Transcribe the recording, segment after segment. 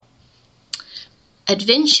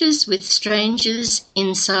Adventures with Strangers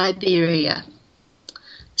in Siberia.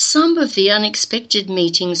 Some of the unexpected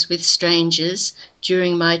meetings with strangers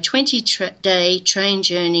during my 20-day train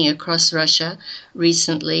journey across Russia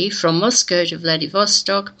recently from Moscow to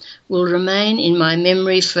Vladivostok will remain in my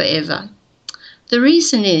memory forever. The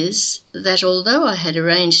reason is that although I had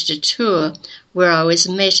arranged a tour where I was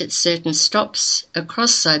met at certain stops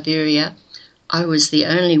across Siberia, I was the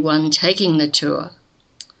only one taking the tour.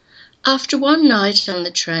 After one night on the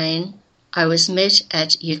train, I was met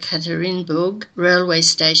at Yekaterinburg railway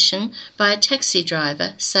station by a taxi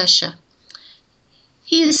driver, Sasha.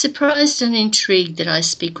 He is surprised and intrigued that I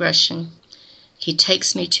speak Russian. He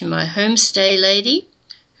takes me to my homestay lady,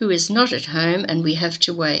 who is not at home, and we have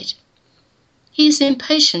to wait. He is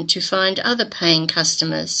impatient to find other paying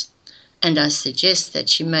customers, and I suggest that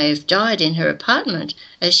she may have died in her apartment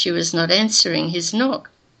as she was not answering his knock.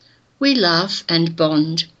 We laugh and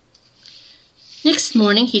bond. Next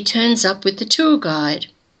morning he turns up with the tour guide,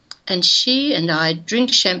 and she and I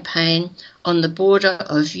drink champagne on the border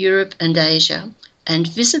of Europe and Asia and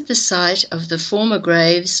visit the site of the former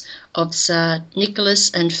graves of Tsar Nicholas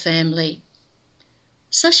and family.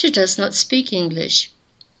 Sasha does not speak English,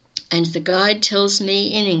 and the guide tells me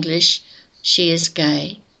in English she is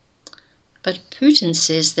gay. But Putin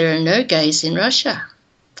says there are no gays in Russia.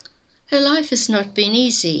 Her life has not been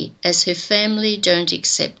easy, as her family don't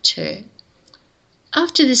accept her.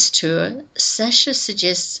 After this tour, Sasha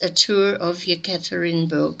suggests a tour of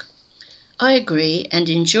Yekaterinburg. I agree and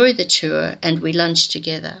enjoy the tour, and we lunch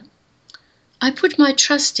together. I put my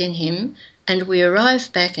trust in him, and we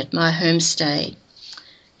arrive back at my homestay.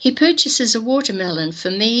 He purchases a watermelon for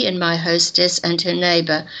me and my hostess and her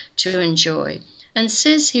neighbour to enjoy, and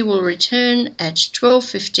says he will return at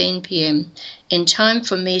 12:15 p.m. in time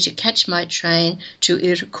for me to catch my train to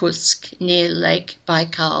Irkutsk near Lake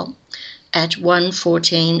Baikal at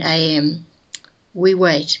 1:14 a.m. We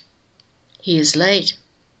wait. He is late.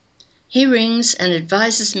 He rings and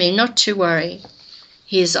advises me not to worry.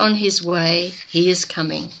 He is on his way. He is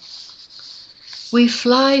coming. We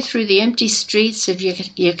fly through the empty streets of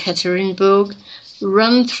Yekaterinburg,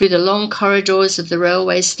 run through the long corridors of the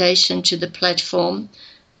railway station to the platform,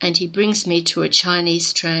 and he brings me to a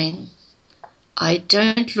Chinese train. I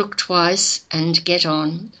don't look twice and get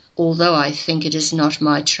on, although I think it is not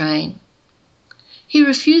my train. He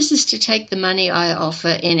refuses to take the money I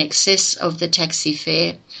offer in excess of the taxi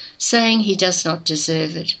fare, saying he does not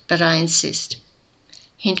deserve it, but I insist.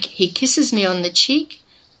 He kisses me on the cheek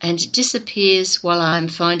and disappears while I am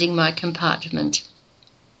finding my compartment.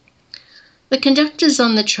 The conductors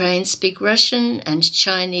on the train speak Russian and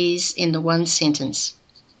Chinese in the one sentence.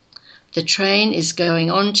 The train is going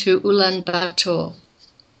on to Ulaanbaatar.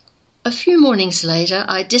 A few mornings later,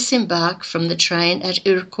 I disembark from the train at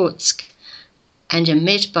Irkutsk and am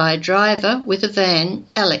met by a driver with a van,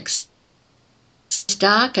 Alex. It's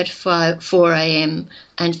dark at 4 a.m.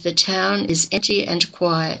 and the town is empty and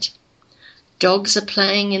quiet. Dogs are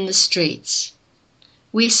playing in the streets.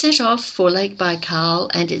 We set off for Lake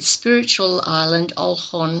Baikal and its spiritual island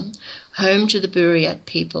Olkhon, home to the Buryat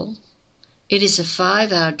people. It is a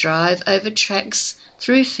 5-hour drive over tracks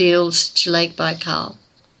through fields to Lake Baikal.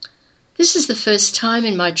 This is the first time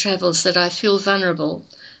in my travels that I feel vulnerable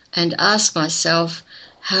and ask myself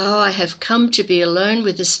how I have come to be alone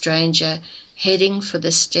with a stranger heading for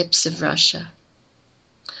the steppes of Russia.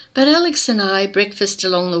 But Alex and I breakfast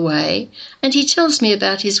along the way, and he tells me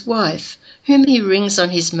about his wife, whom he rings on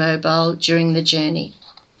his mobile during the journey.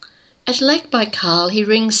 At Lake Baikal, he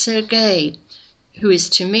rings Sergei, who is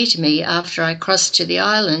to meet me after I cross to the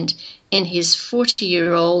island in his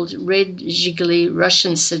 40-year-old red Zhiguli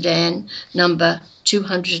Russian sedan number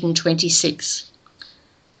 226.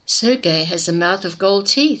 Sergei has a mouth of gold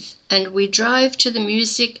teeth, and we drive to the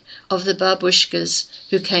music of the babushkas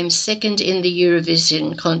who came second in the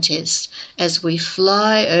Eurovision contest as we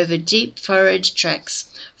fly over deep furrowed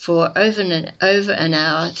tracks for over an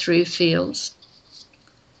hour through fields.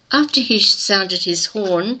 After he sounded his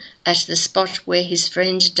horn at the spot where his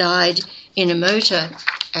friend died in a motor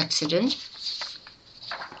accident,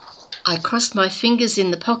 I crossed my fingers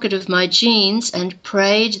in the pocket of my jeans and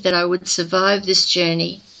prayed that I would survive this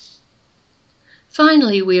journey.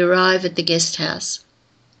 Finally, we arrive at the guest house.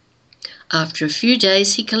 After a few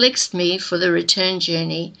days, he collects me for the return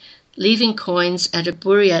journey, leaving coins at a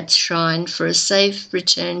Buryat shrine for a safe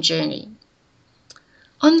return journey.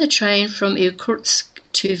 On the train from Irkutsk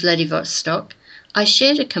to Vladivostok, I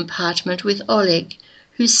shared a compartment with Oleg,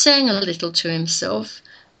 who sang a little to himself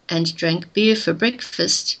and drank beer for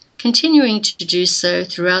breakfast, continuing to do so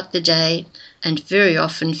throughout the day, and very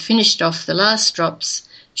often finished off the last drops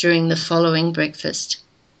during the following breakfast.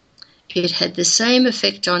 It had the same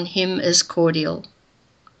effect on him as cordial.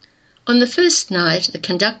 On the first night, the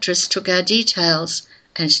conductress took our details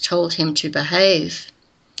and told him to behave.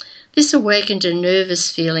 This awakened a nervous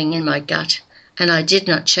feeling in my gut, and I did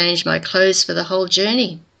not change my clothes for the whole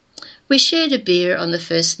journey. We shared a beer on the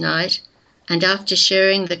first night, and after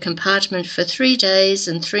sharing the compartment for 3 days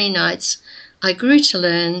and 3 nights, I grew to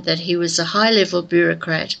learn that he was a high-level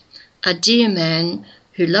bureaucrat, a dear man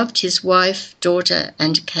who loved his wife, daughter,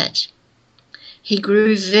 and cat. He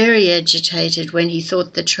grew very agitated when he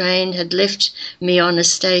thought the train had left me on a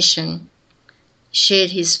station,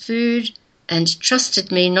 shared his food, and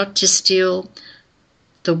trusted me not to steal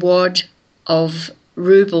the wad of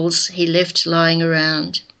rubles he left lying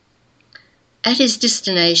around. At his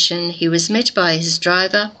destination, he was met by his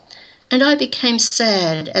driver, and I became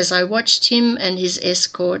sad as I watched him and his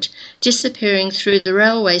escort disappearing through the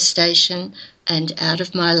railway station and out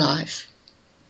of my life.